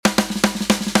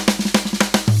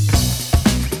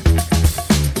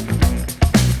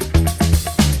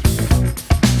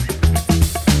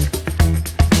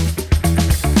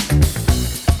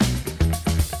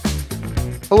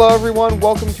Hello, everyone.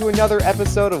 Welcome to another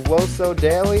episode of Loso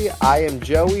Daily. I am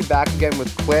Joey, back again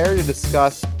with Claire to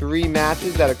discuss 3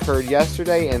 matches that occurred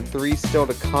yesterday and 3 still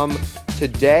to come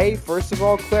today. First of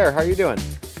all, Claire, how are you doing?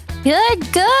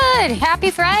 Good. Happy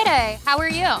Friday. How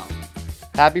are you?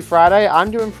 Happy Friday.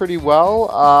 I'm doing pretty well,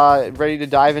 ready to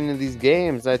dive into these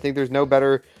games. I think there's no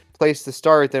better place to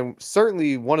start than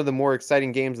certainly one of the more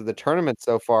exciting games of the tournament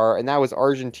so far, and that was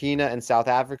Argentina and South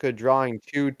Africa drawing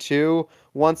 2-2.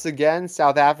 Once again,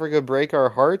 South Africa break our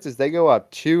hearts as they go up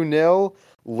 2-0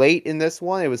 late in this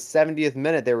one. It was 70th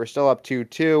minute. They were still up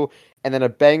 2-2, and then a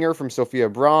banger from Sophia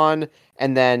Braun,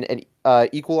 and then an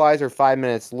equalizer 5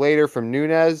 minutes later from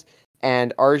Nunes.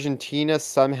 And Argentina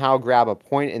somehow grab a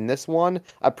point in this one.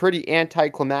 A pretty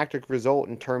anticlimactic result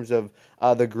in terms of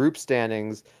the group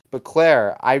standings. But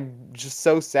Claire, I'm just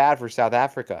so sad for South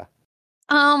Africa.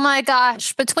 Oh my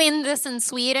gosh. Between this and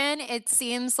Sweden, it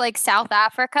seems like South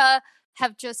Africa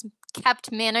have just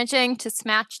kept managing to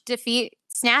snatch defeat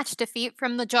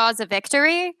from the jaws of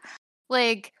victory.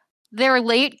 Like, their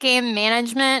late game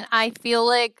management, I feel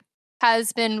like,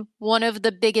 has been one of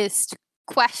the biggest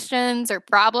questions or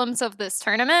problems of this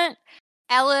tournament.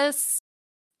 Ellis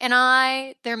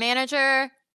and their manager,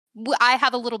 I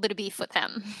have a little bit of beef with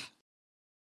him.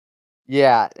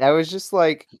 Yeah, that was just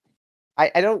like,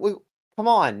 I don't, come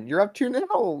on, you're up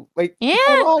 2-0. Like, Yeah.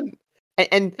 hold on.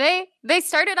 And they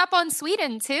started up on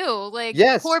Sweden too. Like,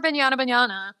 yes, poor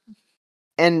Banyana.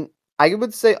 and I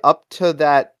would say up to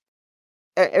that,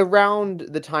 around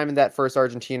the time of that first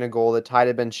Argentina goal, the tide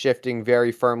had been shifting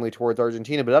very firmly towards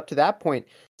Argentina. But up to that point,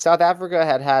 South Africa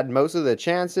had had most of the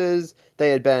chances. They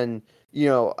had been,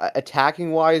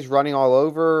 attacking wise, running all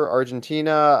over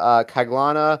Argentina.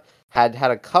 Caglana had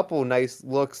a couple nice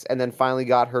looks and then finally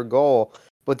got her goal.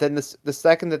 But then the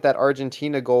second that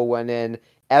Argentina goal went in,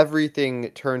 everything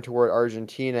turned toward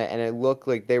Argentina, and it looked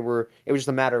like it was just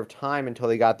a matter of time until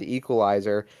they got the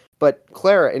equalizer. But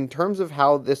Clara, in terms of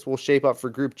how this will shape up for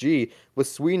Group G, with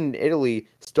Sweden and Italy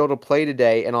still to play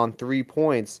today and on 3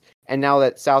 points, and now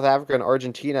that South Africa and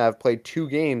Argentina have played 2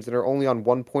 games and are only on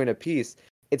 1 point apiece,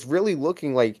 it's really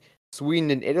looking like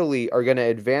Sweden and Italy are going to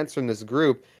advance from this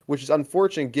group, which is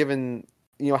unfortunate given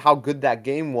how good that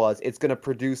game was. It's going to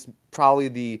produce probably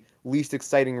the least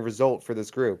exciting result for this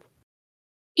group.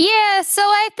 Yeah, so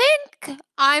I think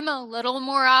I'm a little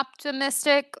more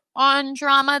optimistic on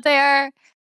drama there.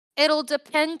 It'll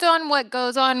depend on what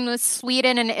goes on with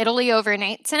Sweden and Italy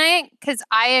overnight tonight, because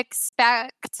I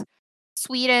expect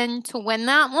Sweden to win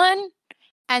that one.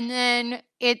 And then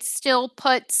it still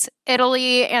puts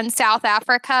Italy and South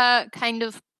Africa kind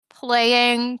of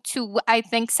playing to, I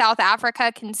think South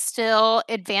Africa can still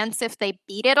advance if they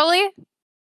beat Italy.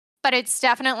 But it's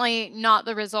definitely not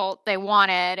the result they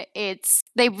wanted.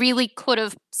 They really could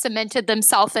have cemented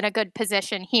themselves in a good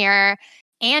position here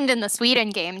and in the Sweden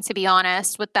game, to be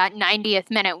honest, with that 90th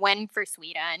minute win for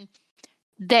Sweden.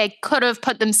 They could have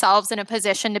put themselves in a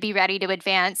position to be ready to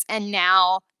advance, and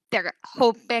now they're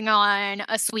hoping on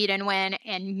a Sweden win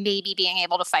and maybe being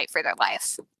able to fight for their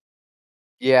life.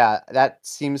 Yeah, that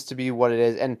seems to be what it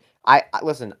is. And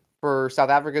listen, for South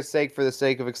Africa's sake, for the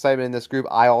sake of excitement in this group,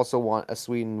 I also want a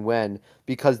Sweden win,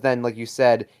 because then, like you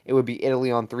said, it would be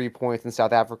Italy on 3 points and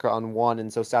South Africa on 1,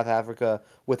 and so South Africa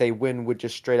with a win would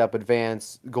just straight up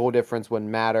advance. Goal difference wouldn't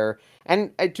matter.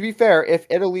 And to be fair, if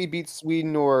Italy beats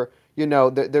Sweden, or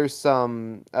there's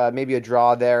some maybe a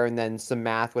draw there, and then some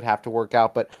math would have to work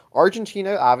out. But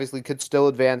Argentina obviously could still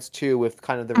advance too if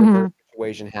kind of the reverse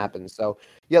situation happens. So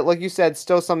yeah, like you said,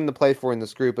 still something to play for in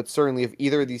this group. But certainly, if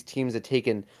either of these teams had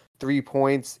taken 3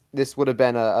 points, this would have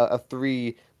been a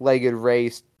 3-legged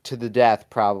race to the death,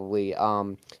 probably,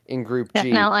 in Group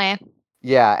G. Definitely.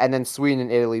 Yeah, and then Sweden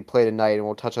and Italy play tonight, and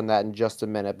we'll touch on that in just a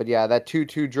minute. But yeah, that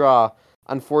 2-2 draw,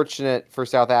 unfortunate for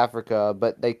South Africa,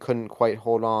 but they couldn't quite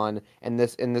hold on. And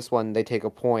in this one, they take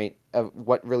a point of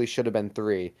what really should have been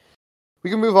 3. We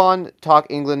can move on, talk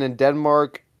England and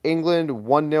Denmark. England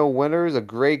 1-0 winners. A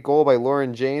great goal by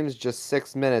Lauren James just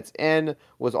 6 minutes in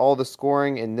was all the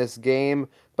scoring in this game.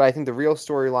 But I think the real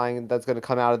storyline that's going to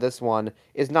come out of this one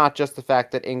is not just the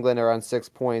fact that England are on 6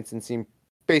 points and seem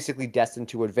basically destined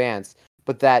to advance,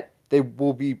 but that they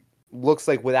will be, looks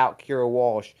like, without Kira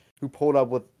Walsh, who pulled up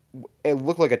with, it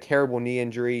looked like a terrible knee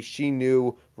injury. She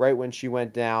knew right when she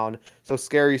went down. So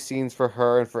scary scenes for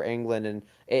her and for England, and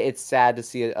it's sad to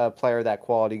see a player of that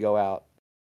quality go out.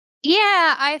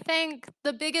 Yeah, I think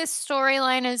the biggest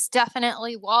storyline is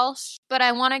definitely Walsh, but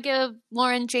I want to give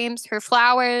Lauren James her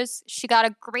flowers. She got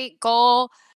a great goal.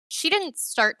 She didn't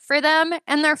start for them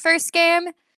in their first game,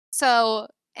 so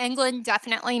England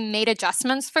definitely made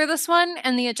adjustments for this one,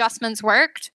 and the adjustments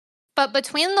worked. But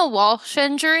between the Walsh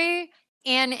injury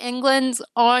and England's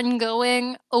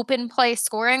ongoing open play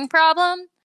scoring problem,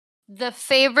 the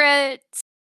favorites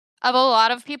of a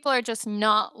lot of people are just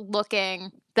not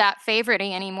looking that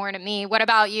favorite-y anymore to me. What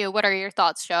about you? What are your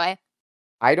thoughts, Joey?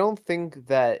 I don't think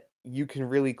that you can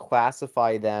really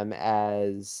classify them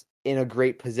as in a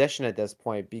great position at this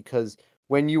point because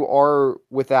when you are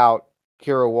without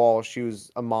Kira Walsh,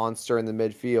 who's a monster in the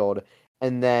midfield,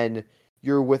 and then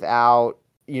you're without,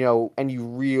 any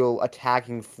real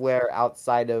attacking flair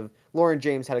outside of Lauren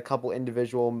James had a couple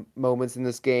individual moments in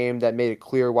this game that made it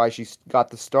clear why she got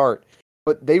the start.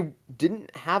 But they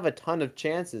didn't have a ton of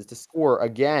chances to score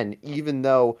again, even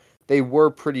though they were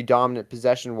pretty dominant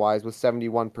possession wise with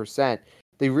 71%.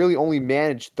 They really only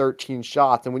managed 13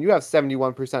 shots. And when you have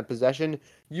 71% possession,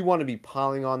 you want to be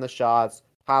piling on the shots,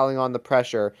 piling on the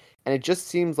pressure. And it just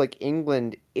seems like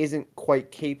England isn't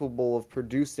quite capable of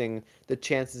producing the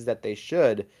chances that they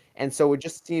should. And so it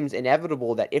just seems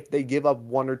inevitable that if they give up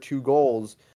one or two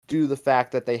goals due to the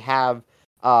fact that they have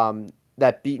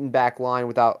that beaten back line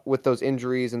with those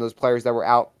injuries and those players that were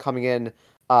out coming in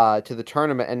to the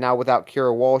tournament, and now without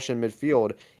Kira Walsh in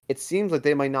midfield, it seems like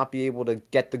they might not be able to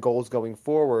get the goals going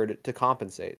forward to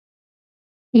compensate.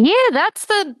 Yeah, that's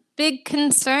the big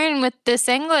concern with this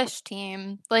English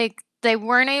team. Like, they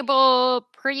weren't able,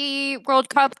 pre-World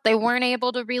Cup, they weren't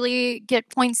able to really get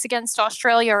points against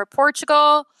Australia or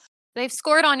Portugal. They've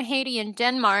scored on Haiti and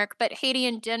Denmark, but Haiti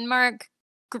and Denmark,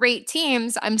 great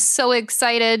teams. I'm so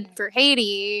excited for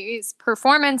Haiti's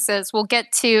performances. We'll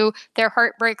get to their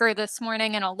heartbreaker this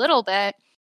morning in a little bit,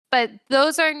 but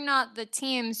those are not the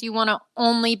teams you want to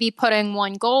only be putting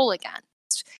one goal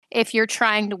against if you're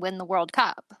trying to win the World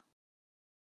Cup.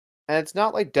 And it's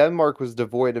not like Denmark was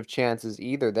devoid of chances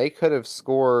either. They could have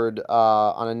scored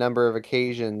on a number of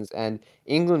occasions, and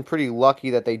England pretty lucky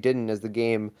that they didn't as the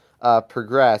game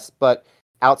progressed. But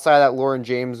outside of that Lauren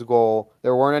James goal,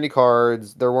 there weren't any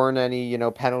cards, there weren't any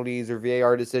penalties or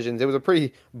VAR decisions. It was a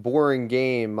pretty boring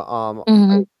game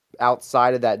Mm-hmm.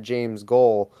 outside of that James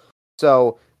goal.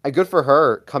 So good for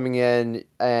her coming in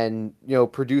and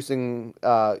producing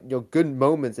good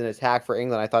moments in attack for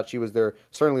England. I thought she was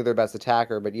certainly their best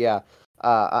attacker, but yeah,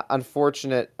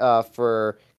 unfortunate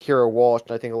for Kira Walsh.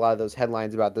 And I think a lot of those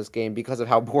headlines about this game, because of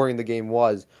how boring the game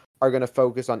was, are going to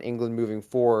focus on England moving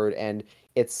forward. And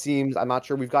it seems, I'm not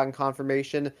sure we've gotten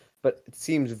confirmation, but it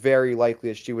seems very likely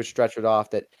as she was stretched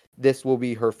off that this will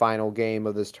be her final game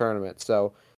of this tournament.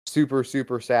 So super,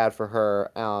 super sad for her.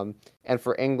 And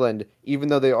for England, even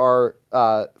though they are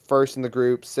first in the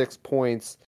group, 6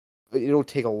 points, it'll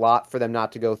take a lot for them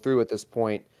not to go through at this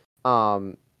point.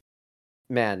 Um,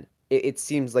 Man, it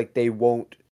seems like they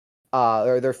won't,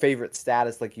 or their favorite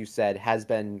status, like you said, has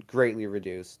been greatly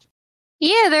reduced.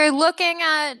 Yeah, they're looking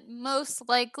at most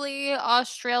likely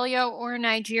Australia or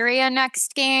Nigeria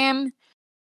next game.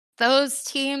 Those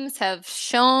teams have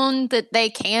shown that they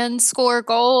can score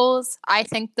goals. I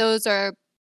think those are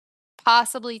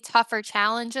possibly tougher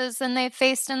challenges than they've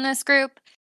faced in this group.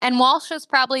 And Walsh is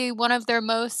probably one of their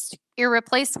most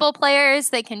irreplaceable players.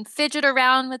 They can fidget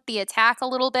around with the attack a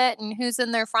little bit and who's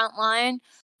in their front line.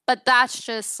 But that's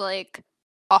just like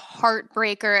a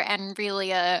heartbreaker and really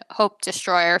a hope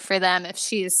destroyer for them if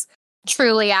she's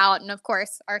truly out. And of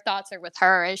course, our thoughts are with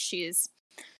her as she's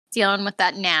dealing with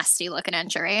that nasty looking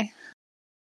injury.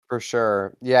 For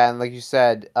sure. Yeah, and like you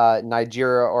said,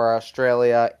 Nigeria or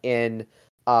Australia in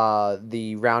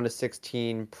the round of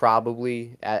 16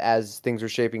 probably as things are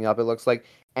shaping up, it looks like.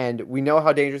 And we know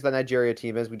how dangerous that Nigeria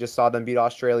team is. We just saw them beat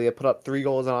Australia, put up 3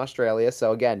 goals on Australia.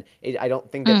 So again, I don't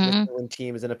think that this Mm-hmm. England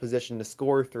team is in a position to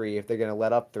score 3 if they're going to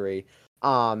let up 3.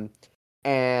 Um,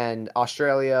 and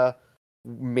Australia,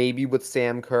 maybe with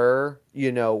Sam Kerr,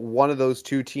 one of those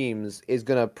two teams is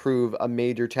going to prove a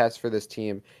major test for this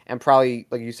team, and probably,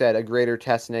 like you said, a greater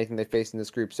test than anything they faced in this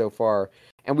group so far.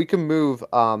 And we can move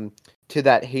to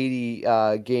that Haiti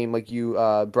game, like you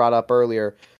brought up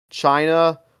earlier.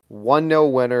 China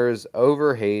 1-0 winners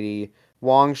over Haiti.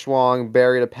 Wang Shuang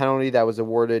buried a penalty that was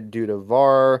awarded due to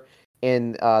VAR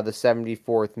in the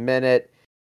 74th minute.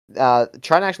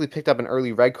 China actually picked up an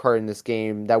early red card in this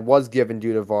game that was given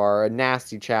due to VAR, a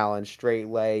nasty challenge, straight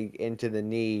leg into the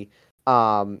knee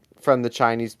from the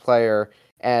Chinese player.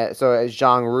 So as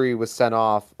Zhang Rui was sent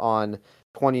off on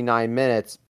 29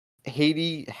 minutes,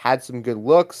 Haiti had some good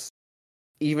looks,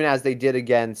 even as they did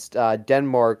against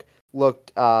Denmark,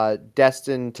 looked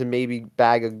destined to maybe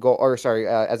bag a goal, or sorry,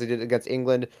 as they did against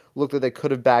England, looked like they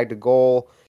could have bagged a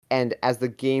goal. And as the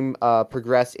game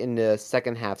progressed in the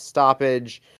second half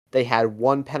stoppage, they had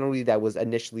one penalty that was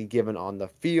initially given on the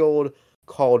field,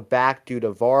 called back due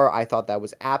to VAR. I thought that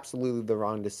was absolutely the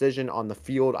wrong decision. On the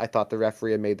field, I thought the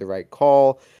referee had made the right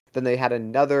call. Then they had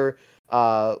another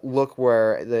look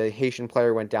where the Haitian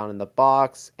player went down in the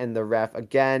box, and the ref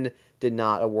again did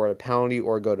not award a penalty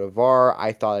or go to VAR.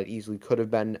 I thought it easily could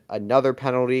have been another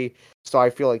penalty. So I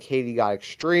feel like Haiti got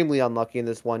extremely unlucky in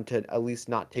this one to at least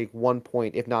not take 1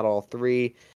 point, if not all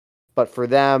three. But for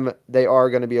them, they are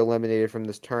going to be eliminated from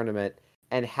this tournament.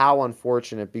 And how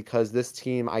unfortunate, because this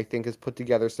team, I think, has put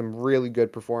together some really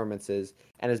good performances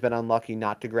and has been unlucky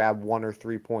not to grab 1 or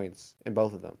 3 points in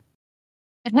both of them.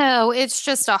 No, it's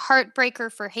just a heartbreaker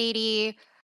for Haiti.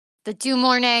 The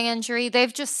Dumornay injury,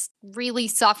 they've just really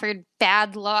suffered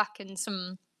bad luck and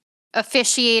some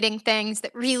officiating things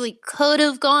that really could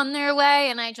have gone their way.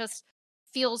 And I just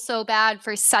feel so bad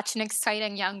for such an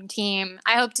exciting young team.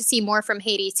 I hope to see more from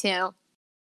Haiti too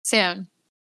soon.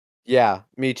 Yeah,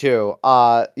 me too.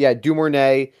 Yeah,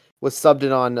 Dumornay was subbed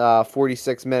in on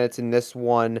 46 minutes in this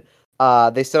one.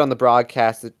 They said on the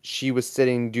broadcast that she was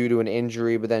sitting due to an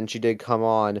injury, but then she did come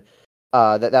on.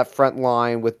 That front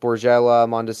line with Borgella,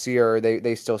 Mondesir,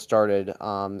 they still started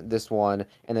this one,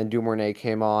 and then Dumornay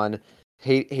came on.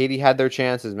 Haiti had their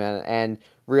chances, man, and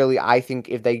really, I think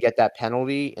if they get that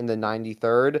penalty in the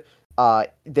 93rd,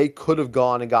 they could have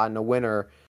gone and gotten a winner.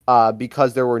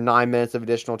 Because there were 9 minutes of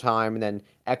additional time and then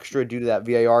extra due to that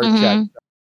VAR check.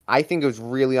 I think it was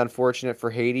really unfortunate for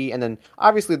Haiti. And then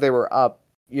obviously they were up,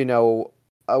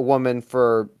 a woman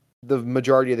for the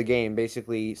majority of the game,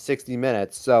 basically 60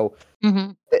 minutes. So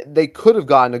they could have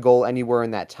gotten a goal anywhere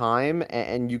in that time.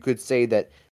 And you could say that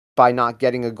by not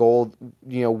getting a goal,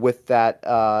 with that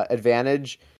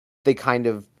advantage, they kind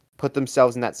of put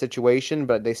themselves in that situation.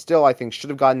 But they still, I think, should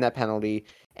have gotten that penalty.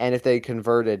 And if they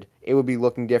converted, it would be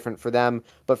looking different for them.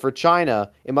 But for China,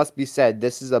 it must be said,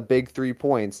 this is a big 3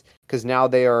 points because now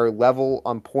they are level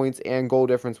on points and goal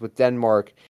difference with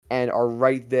Denmark and are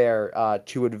right there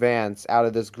to advance out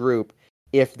of this group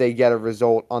if they get a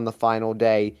result on the final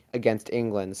day against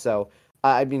England. So,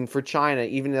 I mean, for China,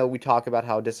 even though we talk about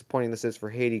how disappointing this is for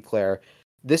Haiti, Claire,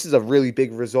 this is a really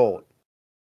big result.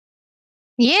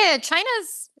 Yeah,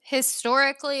 China's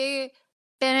historically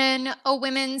been a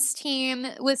women's team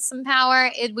with some power.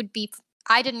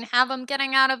 I didn't have them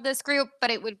getting out of this group,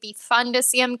 but it would be fun to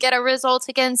see them get a result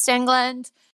against England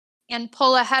and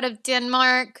pull ahead of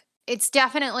Denmark. It's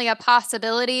definitely a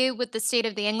possibility with the state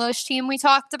of the English team we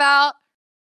talked about.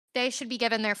 They should be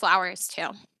given their flowers too,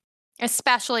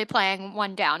 especially playing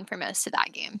one down for most of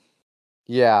that game.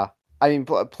 Yeah. I mean,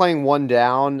 playing one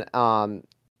down, and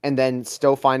then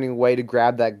still finding a way to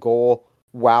grab that goal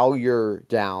while you're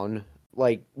down.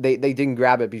 Like, they didn't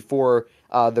grab it before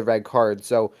the red card.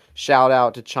 So, shout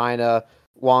out to China,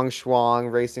 Wang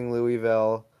Shuang, Racing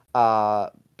Louisville,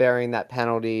 bearing that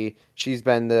penalty. She's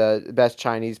been the best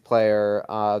Chinese player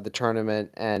of the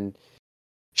tournament, and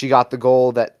she got the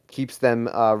goal that keeps them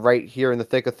right here in the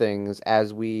thick of things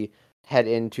as we head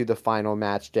into the final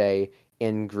match day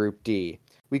in Group D.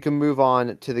 We can move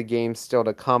on to the games still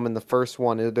to come. In the first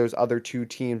one, there's other two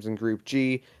teams in Group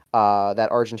G, that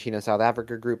Argentina-South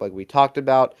Africa group like we talked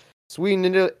about. Sweden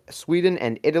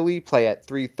and Italy play at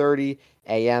 3:30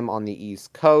 a.m. on the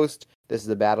East Coast. This is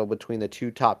a battle between the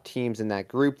two top teams in that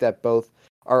group that both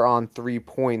are on 3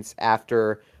 points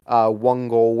after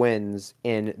 1-goal wins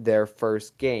in their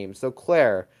first game. So,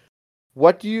 Claire,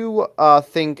 what do you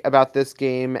think about this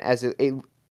game?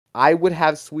 I would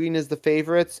have Sweden as the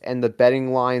favorites, and the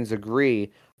betting lines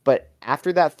agree. But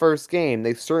after that first game,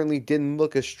 they certainly didn't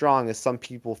look as strong as some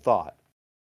people thought.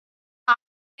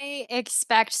 I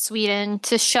expect Sweden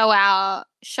to show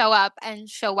up, and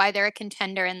show why they're a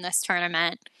contender in this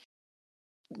tournament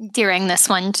during this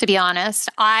one, to be honest.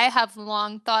 I have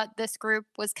long thought this group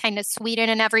was kind of Sweden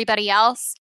and everybody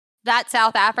else. That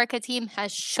South Africa team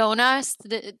has shown us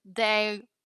that they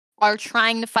are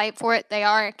trying to fight for it. They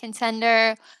are a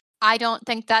contender. I don't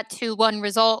think that 2-1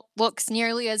 result looks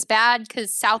nearly as bad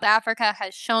because South Africa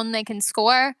has shown they can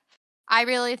score. I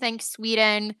really think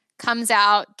Sweden comes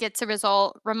out, gets a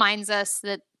result, reminds us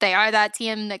that they are that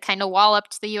team that kind of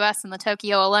walloped the US in the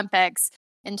Tokyo Olympics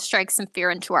and strikes some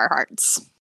fear into our hearts.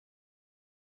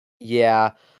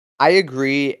 Yeah, I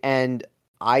agree. And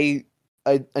I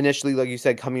initially, like you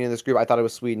said, coming in this group, I thought it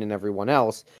was Sweden and everyone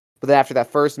else. But then after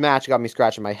that first match, it got me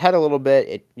scratching my head a little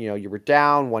bit. You were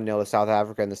down 1-0 to South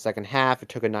Africa in the second half. It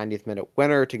took a 90th minute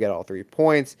winner to get all 3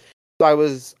 points. So I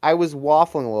was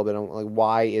waffling a little bit on like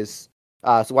why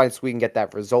did Sweden get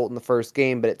that result in the first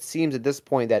game? But it seems at this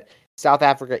point that South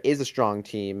Africa is a strong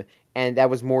team, and that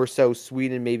was more so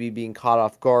Sweden maybe being caught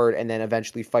off guard and then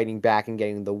eventually fighting back and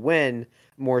getting the win,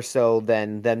 more so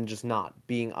than them just not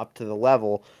being up to the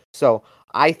level. So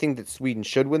I think that Sweden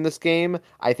should win this game.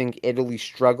 I think Italy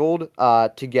struggled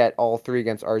to get all three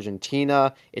against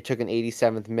Argentina. It took an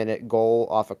 87th minute goal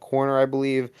off a corner, I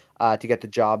believe, to get the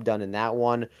job done in that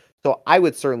one. So I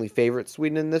would certainly favorite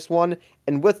Sweden in this one.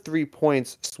 And with 3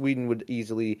 points, Sweden would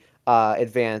easily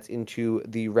advance into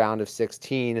the round of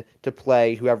 16 to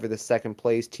play whoever the second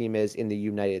place team is in the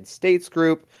United States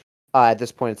group. At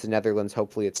this point, it's the Netherlands.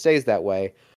 Hopefully, it stays that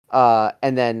way.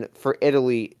 And then for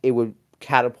Italy, it would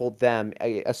catapult them,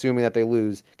 assuming that they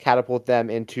lose, catapult them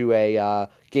into a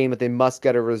game that they must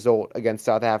get a result against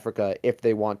South Africa if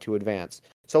they want to advance.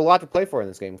 So a lot to play for in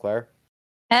this game, Claire.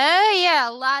 Yeah,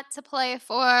 a lot to play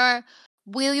for.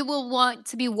 We will want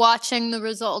to be watching the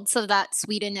results of that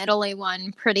Sweden-Italy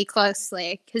one pretty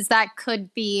closely, because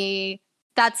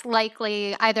that's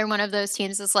likely, either one of those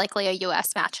teams is likely a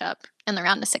U.S. matchup in the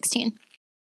round of 16.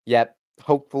 Yep.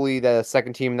 Hopefully, the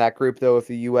second team in that group, though, if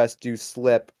the U.S. do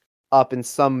slip up in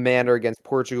some manner against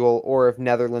Portugal, or if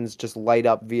Netherlands just light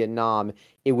up Vietnam,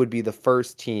 it would be the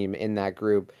first team in that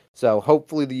group. So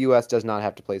hopefully, the U.S. does not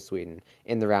have to play Sweden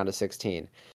in the round of 16.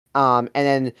 And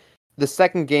then the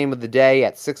second game of the day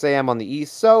at 6 a.m. on the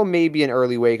East, so maybe an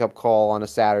early wake-up call on a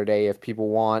Saturday if people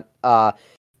want,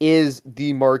 is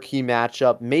the marquee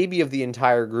matchup, maybe of the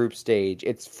entire group stage.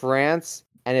 It's France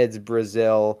and it's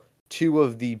Brazil, two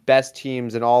of the best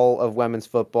teams in all of women's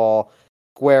football,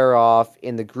 square off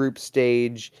in the group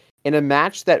stage in a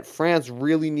match that France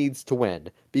really needs to win,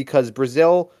 because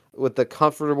Brazil with the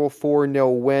comfortable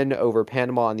 4-0 win over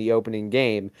Panama in the opening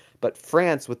game, but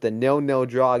France with the 0-0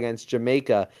 draw against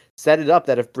Jamaica set it up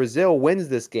that if Brazil wins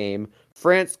this game,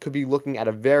 France could be looking at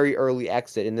a very early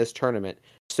exit in this tournament.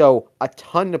 So a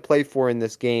ton to play for in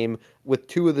this game with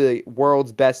two of the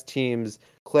world's best teams.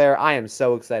 Claire, I am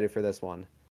so excited for this one.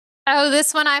 Oh,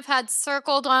 this one I've had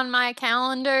circled on my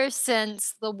calendar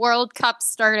since the World Cup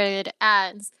started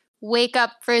as wake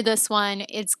up for this one.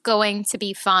 It's going to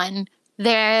be fun.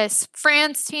 This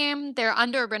France team, they're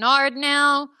under Renard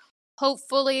now.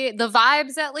 Hopefully, the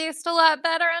vibe's at least a lot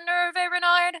better under Hervé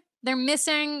Renard. They're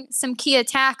missing some key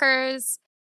attackers.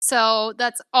 So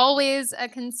that's always a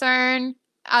concern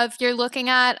if you're looking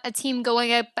at a team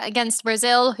going up against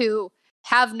Brazil who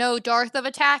have no dearth of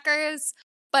attackers.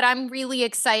 But I'm really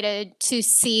excited to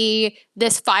see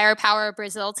this firepower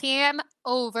Brazil team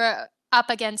up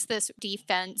against this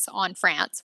defense on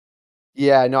France.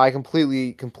 Yeah, no, I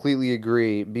completely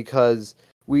agree, because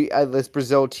this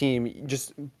Brazil team,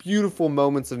 just beautiful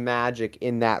moments of magic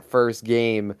in that first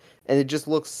game, and it just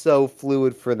looks so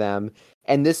fluid for them.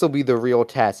 And this will be the real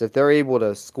test. If they're able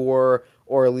to score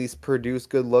or at least produce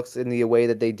good looks in the way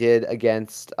that they did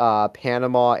against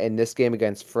Panama in this game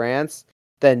against France,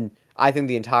 then I think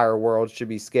the entire world should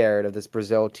be scared of this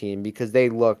Brazil team, because they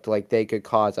looked like they could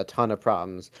cause a ton of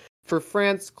problems. For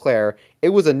France, Claire, it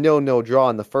was a 0-0 draw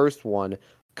in the first one.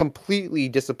 Completely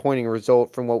disappointing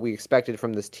result from what we expected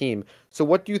from this team. So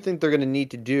what do you think they're going to need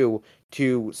to do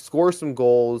to score some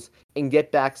goals and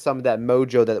get back some of that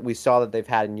mojo that we saw that they've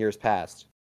had in years past?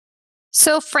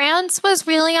 So France was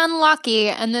really unlucky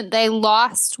and that they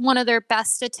lost one of their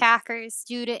best attackers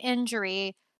due to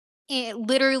injury,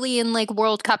 literally in like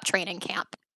World Cup training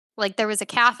camp. Like there was a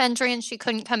calf injury and she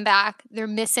couldn't come back. They're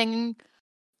missing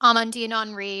Amandine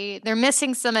Henry. They're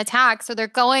missing some attacks, so they're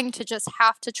going to just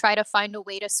have to try to find a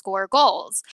way to score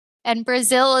goals. And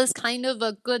Brazil is kind of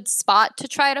a good spot to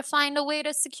try to find a way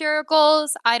to secure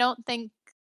goals. I don't think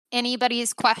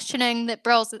anybody's questioning that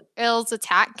Brazil's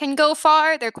attack can go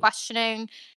far. They're questioning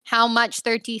how much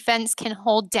their defense can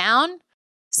hold down.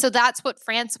 So that's what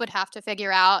France would have to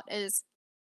figure out, is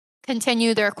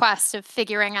continue their quest of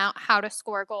figuring out how to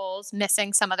score goals,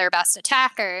 missing some of their best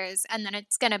attackers. And then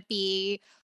it's going to be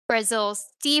Brazil's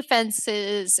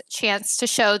defense's chance to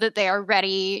show that they are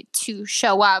ready to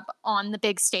show up on the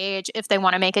big stage if they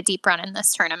want to make a deep run in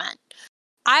this tournament.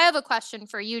 I have a question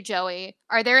for you, Joey.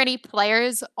 Are there any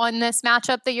players on this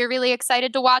matchup that you're really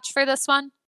excited to watch for this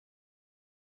one?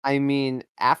 I mean,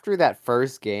 after that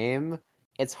first game,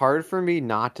 it's hard for me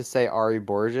not to say Ari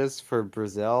Borges for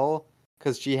Brazil,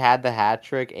 because she had the hat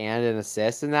trick and an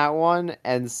assist in that one.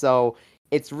 And so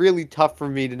it's really tough for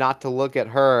me to not to look at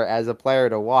her as a player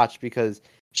to watch, because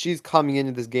she's coming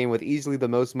into this game with easily the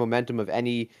most momentum of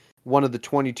any one of the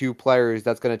 22 players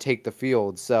that's going to take the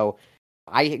field. So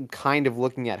I am kind of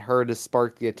looking at her to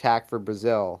spark the attack for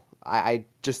Brazil. I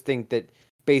just think that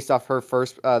based off her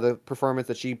the performance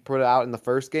that she put out in the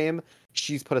first game,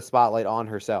 she's put a spotlight on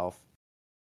herself.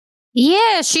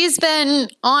 Yeah, she's been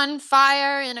on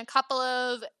fire in a couple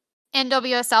of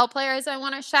NWSL players I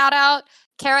want to shout out.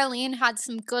 Caroline had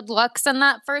some good looks in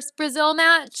that first Brazil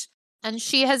match, and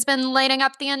she has been lighting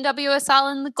up the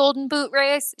NWSL in the Golden Boot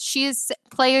race. She's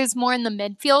plays more in the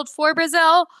midfield for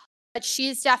Brazil, but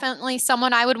she's definitely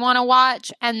someone I would want to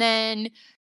watch. And then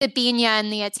Sabina in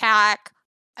the attack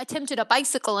attempted a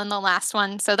bicycle in the last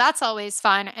one, so that's always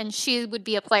fun. And she would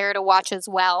be a player to watch as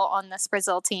well on this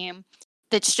Brazil team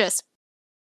that's just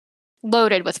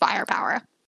loaded with firepower.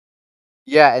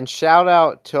 Yeah, and shout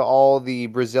out to all the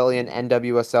Brazilian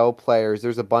NWSL players.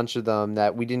 There's a bunch of them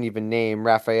that we didn't even name.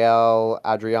 Rafael,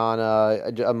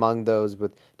 Adriana, among those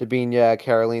with Dabinia,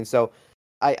 Caroline. So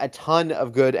a ton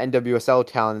of good NWSL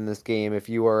talent in this game if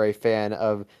you are a fan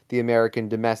of the American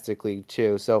Domestic League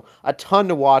too. So a ton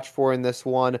to watch for in this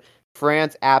one.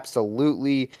 France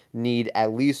absolutely need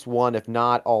at least one, if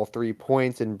not all 3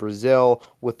 points. In Brazil,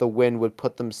 with the win, would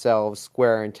put themselves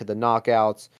square into the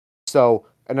knockouts. So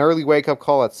an early wake-up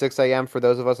call at 6 a.m. for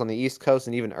those of us on the East Coast,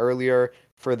 and even earlier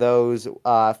for those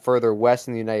further west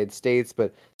in the United States,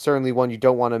 but certainly one you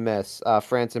don't want to miss.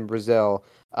 France and Brazil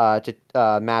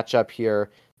to match up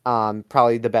here.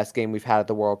 Probably the best game we've had at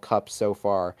the World Cup so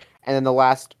far. And then the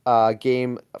last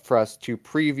game for us to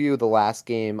preview, the last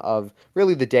game of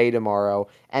really the day tomorrow,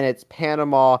 and it's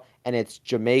Panama and it's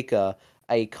Jamaica,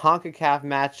 a CONCACAF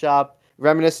matchup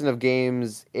reminiscent of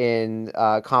games in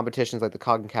competitions like the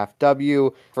CONCACAF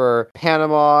W. For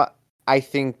Panama, I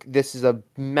think this is a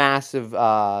massive,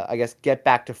 get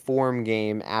back to form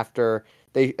game after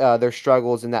their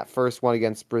struggles in that first one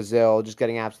against Brazil, just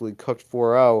getting absolutely cooked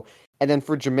 4-0. And then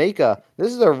for Jamaica,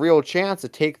 this is a real chance to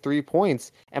take 3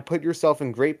 points and put yourself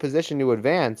in great position to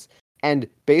advance. And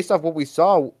based off what we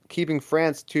saw, keeping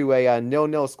France to a 0-0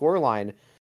 scoreline,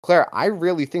 Claire, I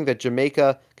really think that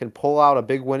Jamaica can pull out a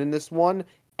big win in this one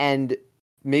and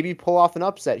maybe pull off an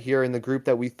upset here in the group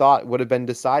that we thought would have been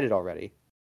decided already.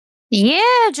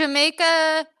 Yeah,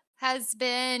 Jamaica has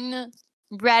been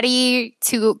ready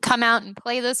to come out and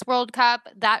play this World Cup.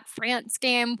 That France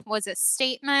game was a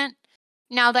statement.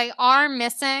 Now, they are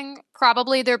missing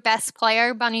probably their best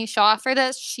player, Bunny Shaw, for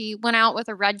this. She went out with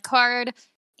a red card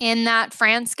in that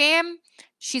France game.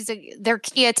 She's their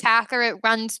key attacker. It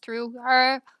runs through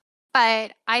her.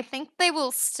 But I think they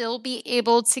will still be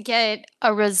able to get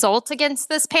a result against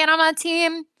this Panama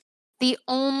team. The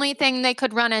only thing they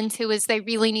could run into is they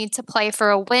really need to play for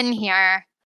a win here.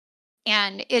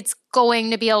 And it's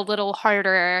going to be a little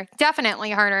harder,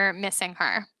 definitely harder, missing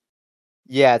her.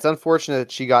 Yeah, it's unfortunate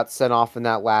that she got sent off in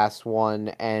that last one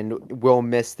and will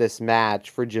miss this match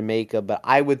for Jamaica. But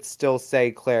I would still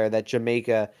say, Claire, that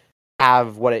Jamaica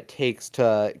have what it takes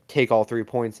to take all 3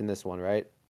 points in this one, right?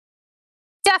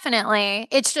 Definitely.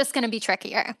 It's just going to be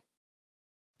trickier.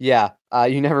 Yeah,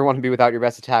 you never want to be without your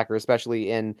best attacker,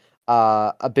 especially in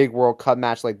a big World Cup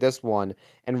match like this one.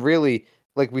 And really,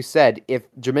 like we said, if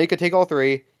Jamaica take all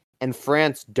 3 and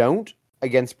France don't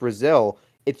against Brazil,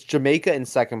 it's Jamaica in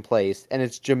second place, and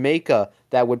it's Jamaica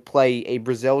that would play a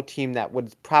Brazil team that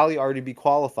would probably already be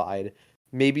qualified,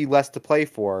 maybe less to play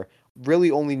for, really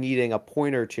only needing a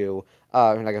point or two,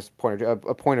 a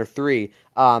point or 3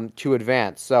 to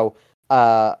advance. So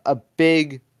a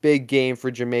big game for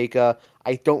Jamaica.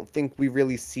 I don't think we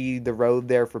really see the road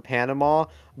there for Panama,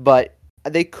 but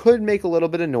they could make a little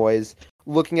bit of noise.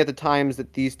 Looking at the times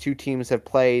that these two teams have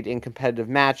played in competitive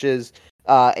matches,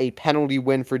 a penalty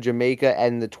win for Jamaica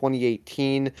in the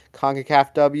 2018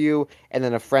 CONCACAF W, and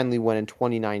then a friendly win in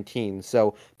 2019.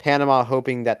 So Panama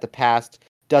hoping that the past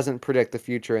doesn't predict the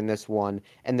future in this one,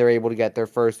 and they're able to get their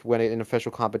first win in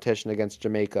official competition against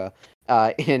Jamaica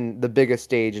in the biggest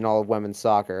stage in all of women's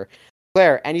soccer.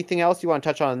 Claire, anything else you want to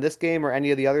touch on in this game or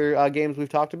any of the other games we've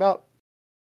talked about?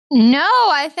 No,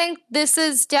 I think this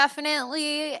is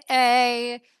definitely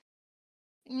a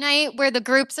night where the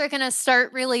groups are going to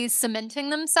start really cementing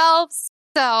themselves.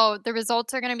 So the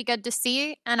results are going to be good to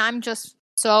see. And I'm just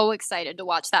so excited to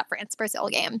watch that France-Brazil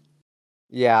game.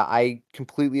 Yeah, I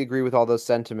completely agree with all those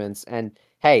sentiments. And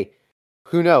hey,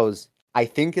 who knows? I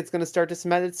think it's going to start to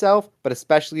cement itself, but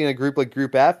especially in a group like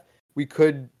Group F, we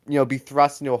could, be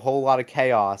thrust into a whole lot of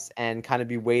chaos and kind of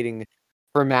be waiting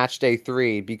for match day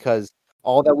 3 because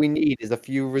all that we need is a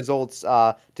few results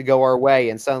to go our way,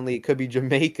 and suddenly it could be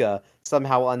Jamaica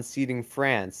somehow unseating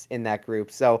France in that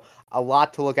group. So a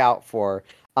lot to look out for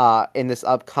in this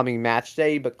upcoming match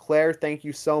day. But Claire, thank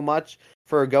you so much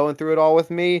for going through it all with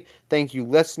me. Thank you,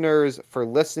 listeners, for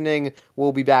listening.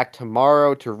 We'll be back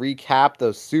tomorrow to recap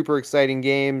those super exciting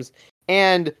games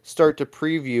and start to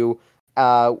preview.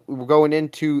 We're going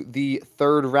into the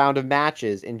third round of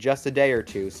matches in just a day or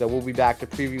two, so we'll be back to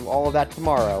preview all of that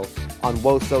tomorrow on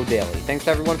WOSO Daily. Thanks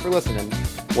to everyone for listening.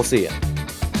 We'll see you.